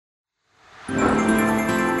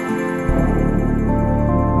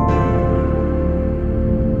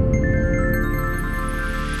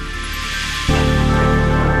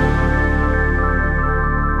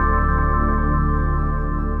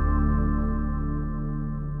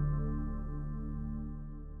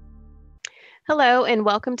Hello, and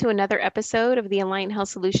welcome to another episode of the Alliant Health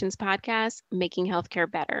Solutions podcast, Making Healthcare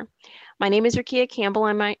Better. My name is Rakia Campbell.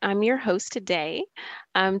 I'm your host today.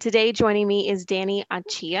 Today, joining me is Danny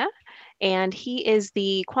Achia, and he is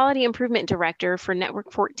the Quality Improvement Director for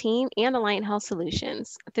Network 14 and Alliant Health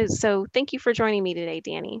Solutions. So, thank you for joining me today,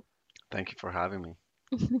 Danny. Thank you for having me.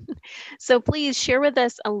 So, please share with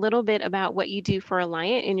us a little bit about what you do for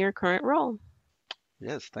Alliant in your current role.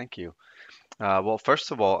 Yes, thank you. Well,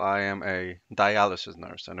 first of all, I am a dialysis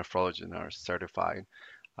nurse, a nephrology nurse certified,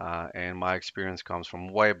 and my experience comes from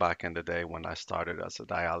way back in the day when I started as a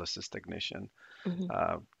dialysis technician. Mhm.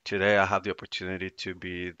 Today, I have the opportunity to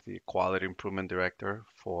be the Quality Improvement Director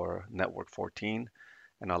for Network 14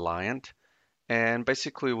 and Alliant. And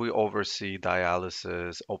basically, we oversee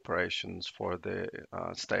dialysis operations for the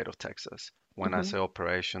state of Texas. When I Mhm. say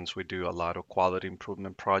operations, we do a lot of quality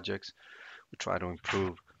improvement projects. We try to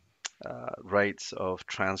improve rates of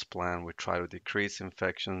transplant. We try to decrease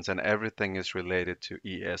infections, and everything is related to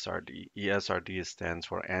ESRD. ESRD stands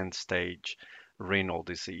for end stage renal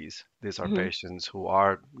disease. These are Mhm. patients who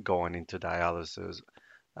are going into dialysis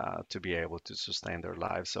to be able to sustain their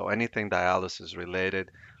lives. So anything dialysis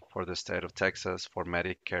related for the state of Texas, for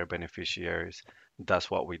Medicare beneficiaries,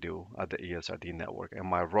 that's what we do at the ESRD network. And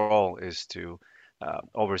my role is to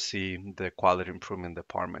oversee the quality improvement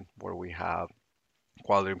department where we have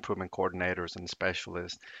quality improvement coordinators and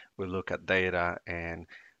specialists. We look at data and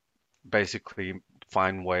basically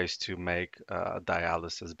find ways to make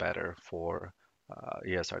dialysis better for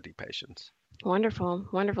ESRD patients. Wonderful,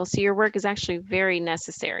 wonderful. So your work is actually very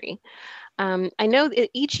necessary. I know that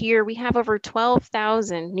each year we have over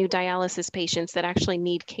 12,000 new dialysis patients that actually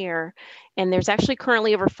need care, and there's actually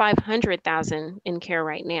currently over 500,000 in care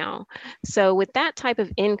right now. So, with that type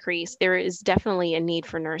of increase, there is definitely a need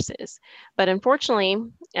for nurses. But unfortunately,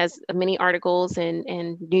 as many articles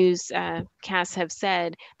and news casts have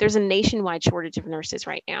said, there's a nationwide shortage of nurses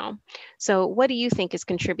right now. So, what do you think is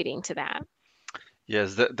contributing to that?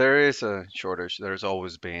 Yes, there is a shortage. There's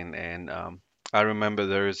always been, and I remember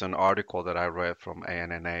there is an article that I read from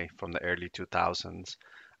ANNA from the early 2000s,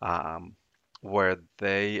 um, where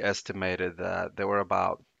they estimated that there were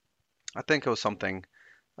about, I think it was something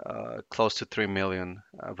close to 3 million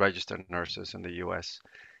registered nurses in the U.S.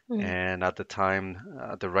 Mm-hmm. And at the time,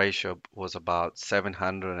 the ratio was about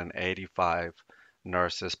 785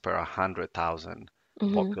 nurses per 100,000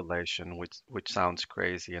 Mm-hmm. population, which sounds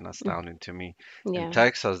crazy and astounding to me. In Yeah.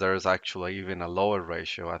 Texas, there is actually even a lower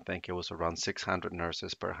ratio. I think it was around 600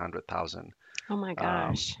 nurses per 100,000 Oh my um,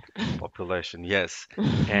 gosh. population. Yes.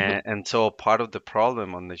 And so part of the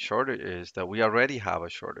problem on the shortage is that we already have a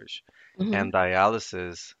shortage. Hmm. And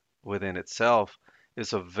dialysis within itself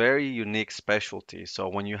is a very unique specialty. So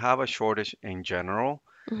when you have a shortage in general,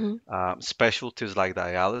 Hmm. specialties like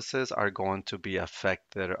dialysis are going to be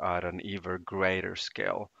affected at an even greater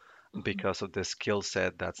scale because of the skill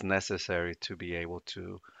set that's necessary to be able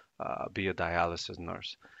to be a dialysis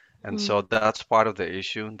nurse. And Hmm. so that's part of the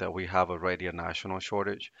issue that we have already a national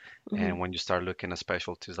shortage. Hmm. And when you start looking at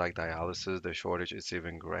specialties like dialysis, the shortage is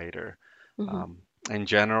even greater. Hmm. Um, in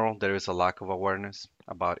general, there is a lack of awareness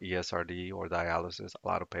about ESRD or dialysis. A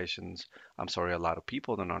lot of patients, I'm sorry, a lot of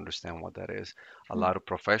people don't understand what that is. A lot of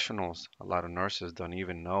professionals, a lot of nurses don't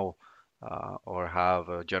even know or have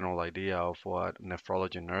a general idea of what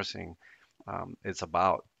nephrology nursing is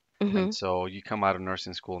about. Hmm. And so you come out of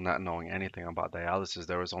nursing school not knowing anything about dialysis.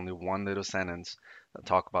 There was only one little sentence that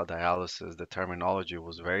talked about dialysis. The terminology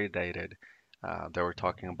was very dated. They were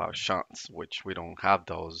talking about shunts, which we don't have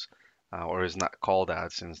those, or is not called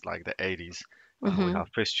that since like the 80s. We Hmm.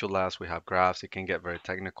 have fistulas, we have grafts. It can get very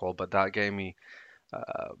technical, but that made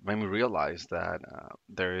me realize that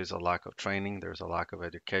there is a lack of training, there's a lack of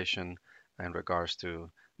education in regards to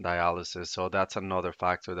dialysis. So that's another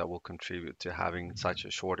factor that will contribute to having such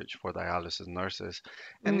a shortage for dialysis nurses.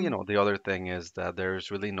 And Hmm. the other thing is that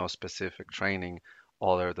there's really no specific training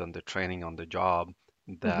other than the training on the job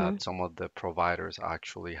Hmm. that some of the providers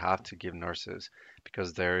actually have to give nurses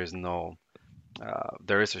because there is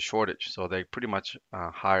a shortage. So they pretty much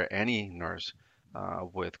hire any nurse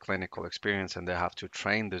with clinical experience, and they have to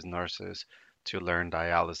train these nurses to learn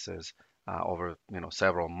dialysis over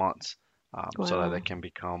several months so that they Wow. can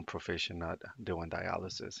become proficient at doing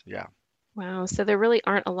dialysis. Yeah. Wow. So there really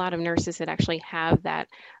aren't a lot of nurses that actually have that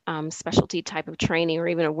specialty type of training or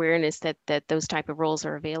even awareness that those type of roles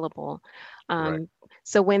are available. Correct. Um,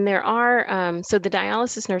 so when there are, so the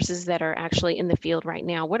dialysis nurses that are actually in the field right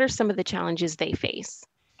now, what are some of the challenges they face?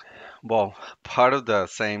 Well, part of the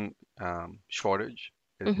same shortage,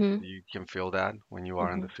 Mm-hmm. you can feel that when you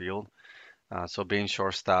are in Mm-hmm. the field. So being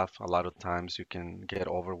short staffed, a lot of times you can get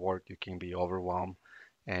overworked, you can be overwhelmed,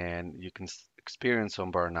 and you can experience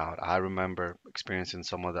some burnout. I remember experiencing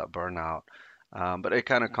some of that burnout, but it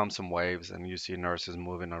kind of comes in waves, and you see nurses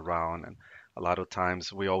moving around. And a lot of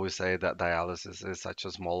times we always say that dialysis is such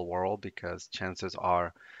a small world because chances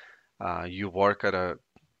are you work at a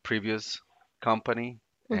previous company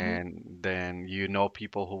Mm-hmm. and then you know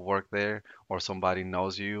people who work there or somebody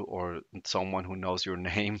knows you or someone who knows your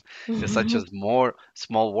name. It's such Mm-hmm. a more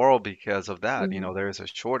small world because of that. Mm-hmm. There is a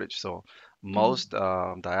shortage. So Mm-hmm. most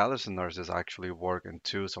dialysis nurses actually work in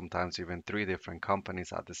two, sometimes even three different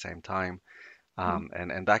companies at the same time.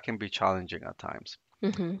 And that can be challenging at times.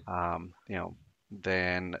 Mm-hmm. Um, you know,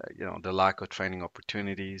 then the lack of training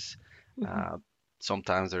opportunities. Mm-hmm. Uh,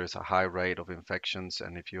 Sometimes there is a high rate of infections,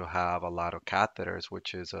 and if you have a lot of catheters,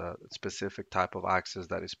 which is a specific type of access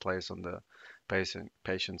that is placed on the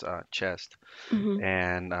patient's chest, Mm-hmm.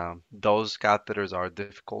 and those catheters are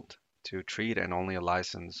difficult to treat, and only a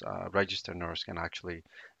licensed registered nurse can actually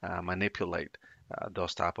manipulate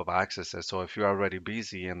those type of accesses. So if you're already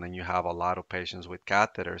busy and then you have a lot of patients with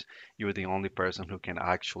catheters, you're the only person who can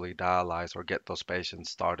actually dialyze or get those patients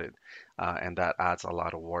started, and that adds a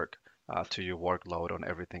lot of work to your workload on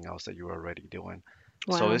everything else that you're already doing.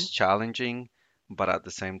 So Wow. it's challenging, but at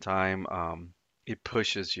the same time, it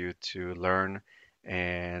pushes you to learn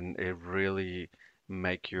and it really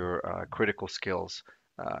make your critical skills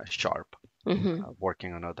sharp Mm-hmm.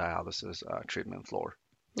 working on a dialysis treatment floor.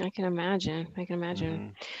 I can imagine. I can imagine.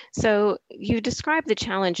 hmm So you described the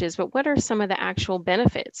challenges, but what are some of the actual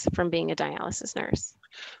benefits from being a dialysis nurse?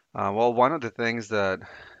 well, one of the things that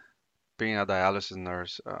being a dialysis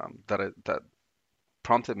nurse that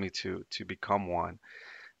prompted me to become one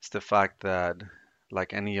is the fact that,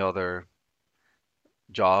 like any other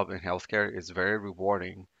job in healthcare, is very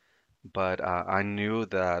rewarding. But I knew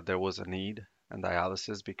that there was a need in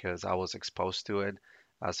dialysis because I was exposed to it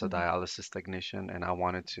as a Mm-hmm. dialysis technician, and I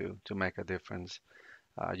wanted to make a difference.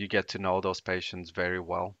 You get to know those patients very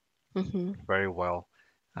well, Mm-hmm. very well.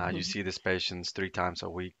 You Mm-hmm. see these patients 3 times a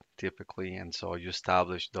week typically, and so you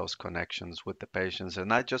establish those connections with the patients, and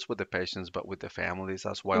not just with the patients, but with the families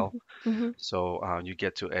as well. Mm-hmm. So you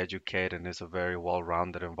get to educate, and it's a very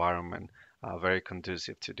well-rounded environment, very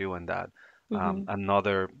conducive to doing that. Mm-hmm.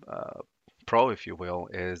 Another pro, if you will,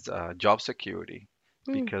 is job security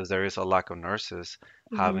Mm-hmm. because there is a lack of nurses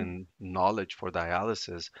Mm-hmm. having knowledge for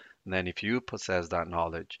dialysis. Then, if you possess that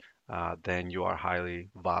knowledge, then you are highly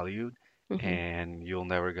valued, Mm-hmm. and you'll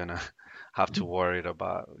never gonna have to worry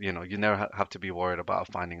about, you never have to be worried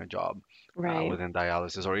about finding a job Right. within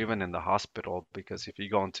dialysis or even in the hospital. Because if you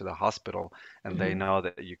go into the hospital and they Mm-hmm. know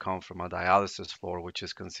that you come from a dialysis floor, which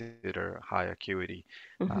is considered high acuity,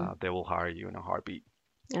 Mm-hmm. they will hire you in a heartbeat.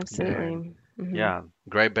 Then, Absolutely. Mm-hmm. yeah,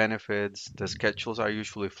 great benefits. The schedules are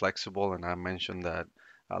usually flexible, and I mentioned that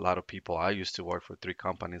a lot of people, I used to work for 3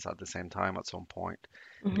 companies at the same time at some point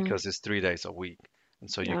Mm-hmm. because it's 3 days a week. And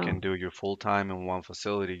so you can Oh, do your full time in one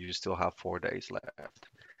facility, you still have 4 days left.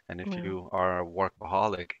 And if wow. you are a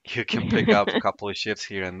workaholic, you can pick up a couple of shifts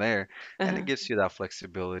here and there, and it Uh-huh. gives you that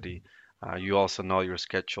flexibility. You also know your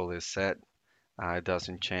schedule is set, it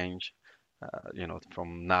doesn't change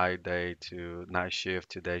from night day to night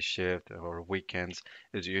shift to day shift or weekends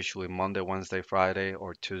is usually Monday, Wednesday, Friday,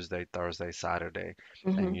 or Tuesday, Thursday, Saturday.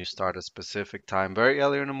 Mm-hmm. And you start a specific time very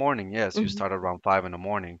early in the morning. Yes, you Mm-hmm. start around 5 in the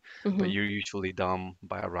morning, but Mm-hmm. you're usually done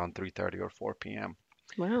by around 3:30 or 4 p.m.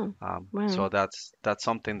 Wow. So Wow. that's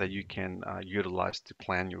something that you can utilize to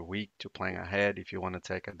plan your week, to plan ahead. If you want to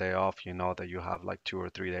take a day off, you know that you have like 2 or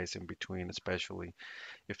 3 days in between, especially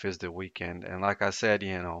if it's the weekend. And like I said,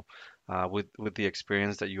 with the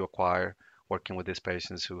experience that you acquire working with these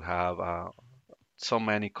patients who have so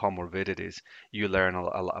many comorbidities, you learn a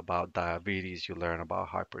lot about diabetes, you learn about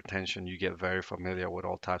hypertension, you get very familiar with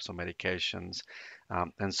all types of medications,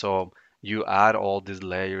 and so you add all these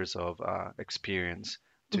layers of experience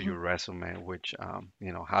to Mm-hmm. your resume, which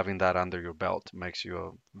having that under your belt makes you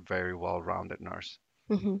a very well-rounded nurse.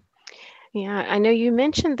 Mm-hmm. Yeah, I know you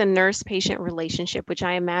mentioned the nurse-patient relationship, which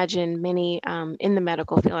I imagine many in the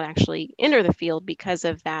medical field actually enter the field because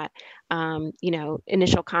of that,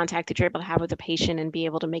 initial contact that you're able to have with a patient and be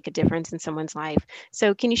able to make a difference in someone's life.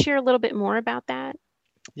 So, can you share a little bit more about that?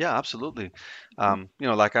 Yeah, absolutely.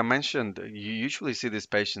 Like I mentioned, you usually see these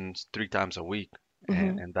patients 3 times a week,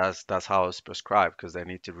 Mm-hmm. and that's how it's prescribed because they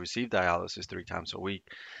need to receive dialysis 3 times a week.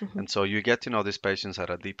 Hmm. And so you get to know these patients at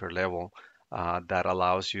a deeper level that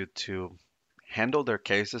allows you to handle their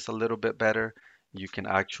cases a little bit better. You can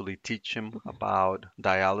actually teach them about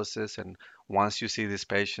dialysis, and once you see these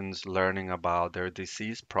patients learning about their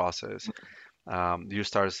disease process, you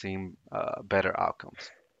start seeing better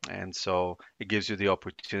outcomes. And so it gives you the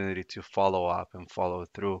opportunity to follow up and follow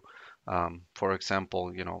through. For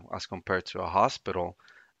example, as compared to a hospital,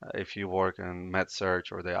 if you work in med surg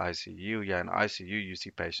or the ICU, yeah, in ICU you see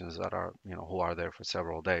patients that are, who are there for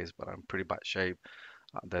several days, but are in pretty bad shape.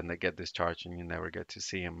 Then they get discharged and you never get to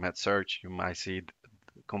see them. Med surg, you might see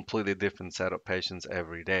completely different set of patients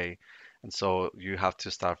every day. And so you have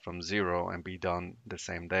to start from zero and be done the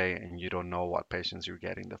same day, and you don't know what patients you're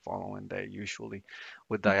getting the following day usually.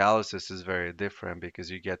 With dialysis is very different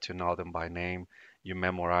because you get to know them by name. You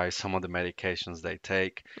memorize some of the medications they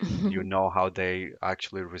take. You know how they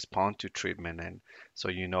actually respond to treatment, and so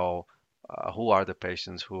you know who are the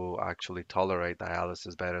patients who actually tolerate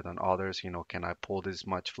dialysis better than others. Can I pull this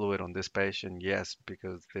much fluid on this patient? Yes,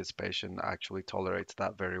 because this patient actually tolerates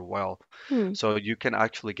that very well. Hmm. So you can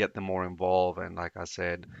actually get them more involved. And like I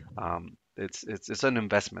said, it's an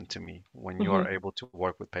investment to me when you Hmm. are able to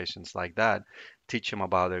work with patients like that, teach them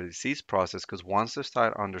about their disease process, because once they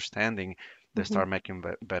start understanding, they Hmm. start making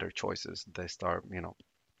better choices. They start,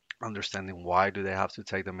 understanding why do they have to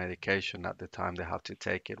take the medication at the time they have to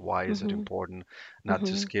take it, why is it Hmm. important not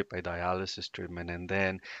to Hmm. skip a dialysis treatment, and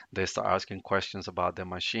then they start asking questions about the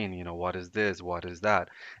machine, what is this, what is that,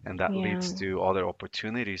 and that leads Yeah. to other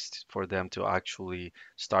opportunities for them to actually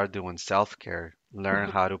start doing self-care, learn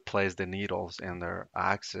Hmm. how to place the needles in their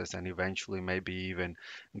axis, and eventually maybe even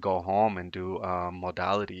go home and do home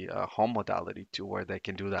modality to where they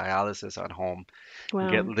can do dialysis at home,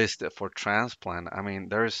 get Wow. listed for transplant. I mean,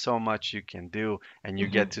 there is so much you can do, and you Hmm.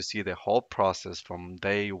 get to see the whole process from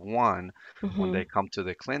day one when Hmm. they come to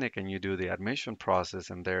the clinic and you do the admission process,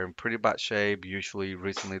 and they're in pretty bad shape, usually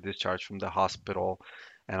recently discharged from the hospital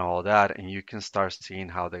and all that. And you can start seeing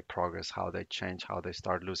how they progress, how they change, how they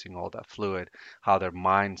start losing all that fluid, how their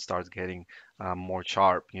mind starts getting more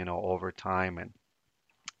sharp, over time.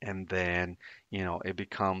 And then it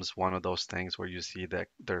becomes one of those things where you see that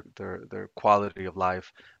their quality of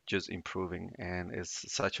life just improving, and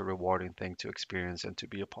it's such a rewarding thing to experience and to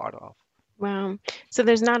be a part of. Wow. So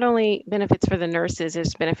there's not only benefits for the nurses,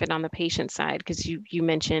 there's benefit on the patient side because you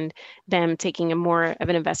mentioned them taking a more of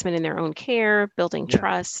an investment in their own care, building Yeah,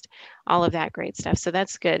 trust, all of that great stuff. So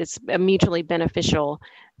that's good. It's a mutually beneficial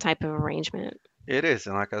type of arrangement. it is.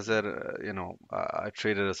 And like I said, I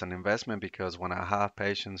treat it as an investment because when I have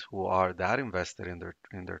patients who are that invested in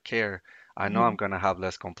their care, I know Hmm. I'm going to have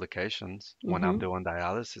less complications when I'm Hmm. doing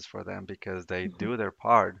dialysis for them because they Hmm. do their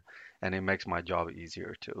part, and it makes my job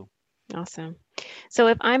easier too. Awesome. So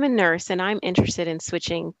if I'm a nurse and I'm interested in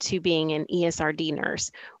switching to being an ESRD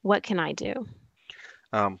nurse, what can I do?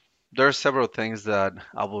 Um, there are several things that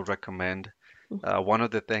I will recommend. One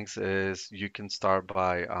of the things is you can start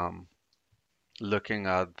by looking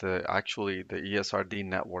at the ESRD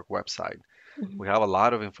network website. Hmm. We have a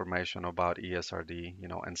lot of information about ESRD,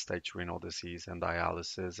 end-stage renal disease and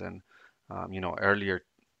dialysis. And earlier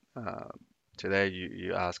uh, today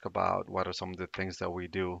you asked about what are some of the things that we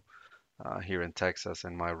do here in Texas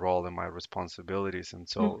and my role and my responsibilities. And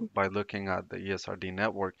so Hmm. by looking at the ESRD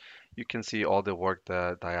network, you can see all the work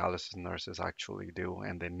that dialysis nurses actually do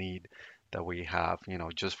and the need that we have.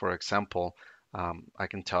 Just for example, I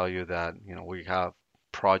can tell you that, we have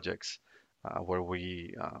projects where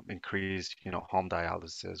we increase, home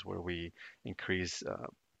dialysis, where we increase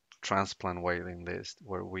transplant waiting list,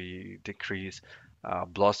 where we decrease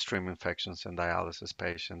bloodstream infections in dialysis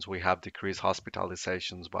patients. We have decreased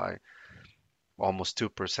hospitalizations by almost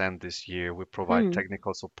 2% this year. We provide Hmm.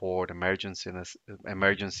 technical support, emergency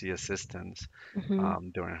assistance Hmm.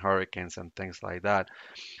 during hurricanes and things like that.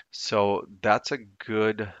 So that's a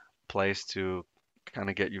good place to kind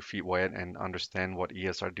of get your feet wet and understand what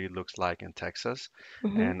ESRD looks like in Texas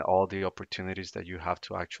Hmm. and all the opportunities that you have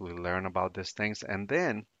to actually learn about these things. And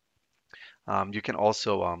then you can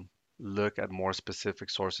also look at more specific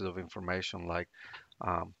sources of information, like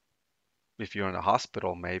um, if you're in a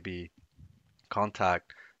hospital, maybe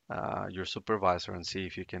contact your supervisor and see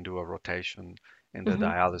if you can do a rotation in the Hmm.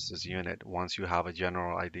 dialysis unit once you have a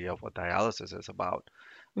general idea of what dialysis is about.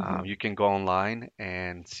 Hmm. You can go online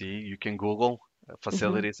and see, you can Google.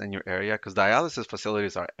 Hmm. facilities in your area, because dialysis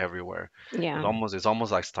facilities are everywhere. Yeah. It's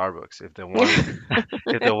almost like Starbucks. If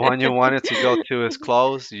the one you wanted to go to is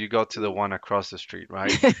closed, you go to the one across the street,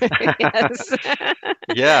 right? Yes.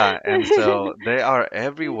 Yeah, and so they are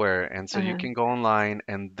everywhere, and so you Uh-huh. can go online,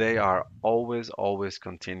 and they are always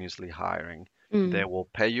continuously hiring. They Mm. will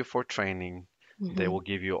pay you for training. They Hmm. will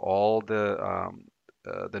give you all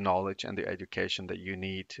the knowledge and the education that you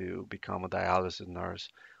need to become a dialysis nurse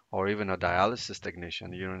or even a dialysis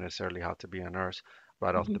technician. You don't necessarily have to be a nurse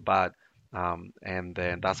right off Hmm. the bat. And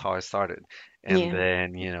then that's how I started. And Yeah.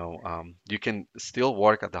 then, you can still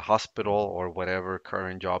work at the hospital or whatever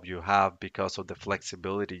current job you have because of the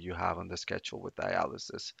flexibility you have on the schedule with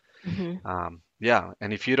dialysis. Hmm. Yeah,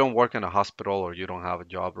 and if you don't work in a hospital or you don't have a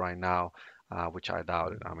job right now, which I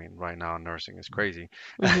doubt it. I mean, right now nursing is crazy,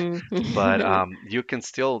 Hmm. but you can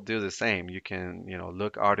still do the same. You can,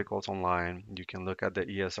 look articles online. You can look at the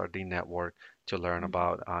ESRD network to learn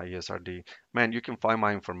about ESRD. Man, you can find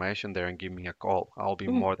my information there and give me a call. I'll be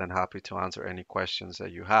Mm, more than happy to answer any questions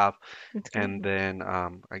that you have. that's And great. then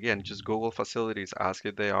again, just Google facilities, ask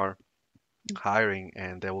if they are hiring,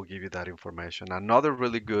 and they will give you that information. Another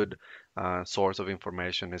really good source of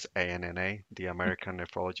information is ANNA, the American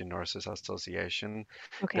Nephrology Nurses Association.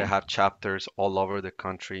 They Okay. have chapters all over the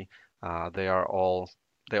country. They are all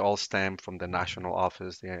they all stem from the national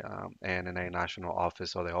office, the ANNA national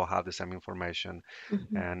office, so they all have the same information. Hmm.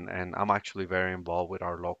 And I'm actually very involved with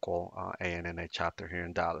our local ANNA chapter here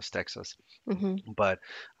in Dallas, Texas. Hmm. But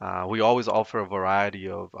we always offer a variety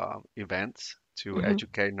of events to Hmm.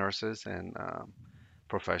 educate nurses and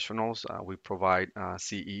professionals. We provide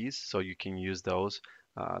CEs, so you can use those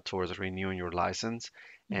towards renewing your license.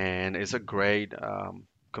 And it's a great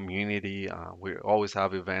community. We always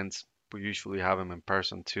have events. We usually have them in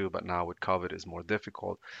person too, but now with COVID it's more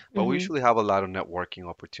difficult. But we Hmm. usually have a lot of networking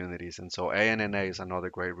opportunities. And so ANNA is another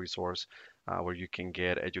great resource where you can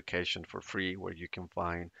get education for free, where you can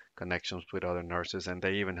find connections with other nurses, and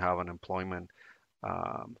they even have an employment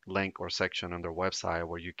link or section on their website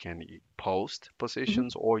where you can post Hmm.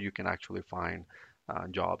 positions or you can actually find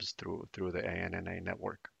jobs through the ANNA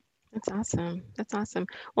network. That's awesome. That's awesome.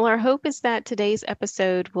 Well, our hope is that today's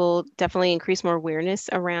episode will definitely increase more awareness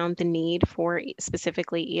around the need for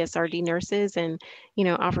specifically ESRD nurses and,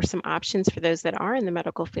 offer some options for those that are in the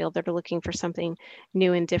medical field that are looking for something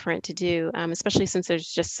new and different to do, especially since there's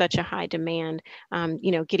just such a high demand.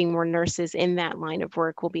 Getting more nurses in that line of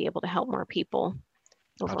work will be able to help more people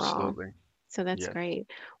overall. Absolutely. So that's Yes. great.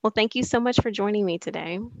 Well, thank you so much for joining me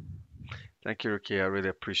today. Thank you, Ricky. I really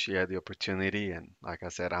appreciate the opportunity. And like I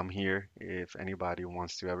said, I'm here. If anybody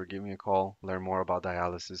wants to ever give me a call, learn more about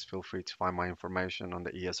dialysis, feel free to find my information on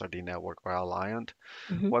the ESRD Network or Alliant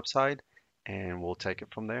Hmm. website, and we'll take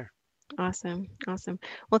it from there. Awesome. Awesome.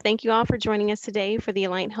 Well, thank you all for joining us today for the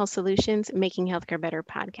Alliant Health Solutions Making Healthcare Better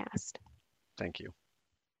podcast. Thank you.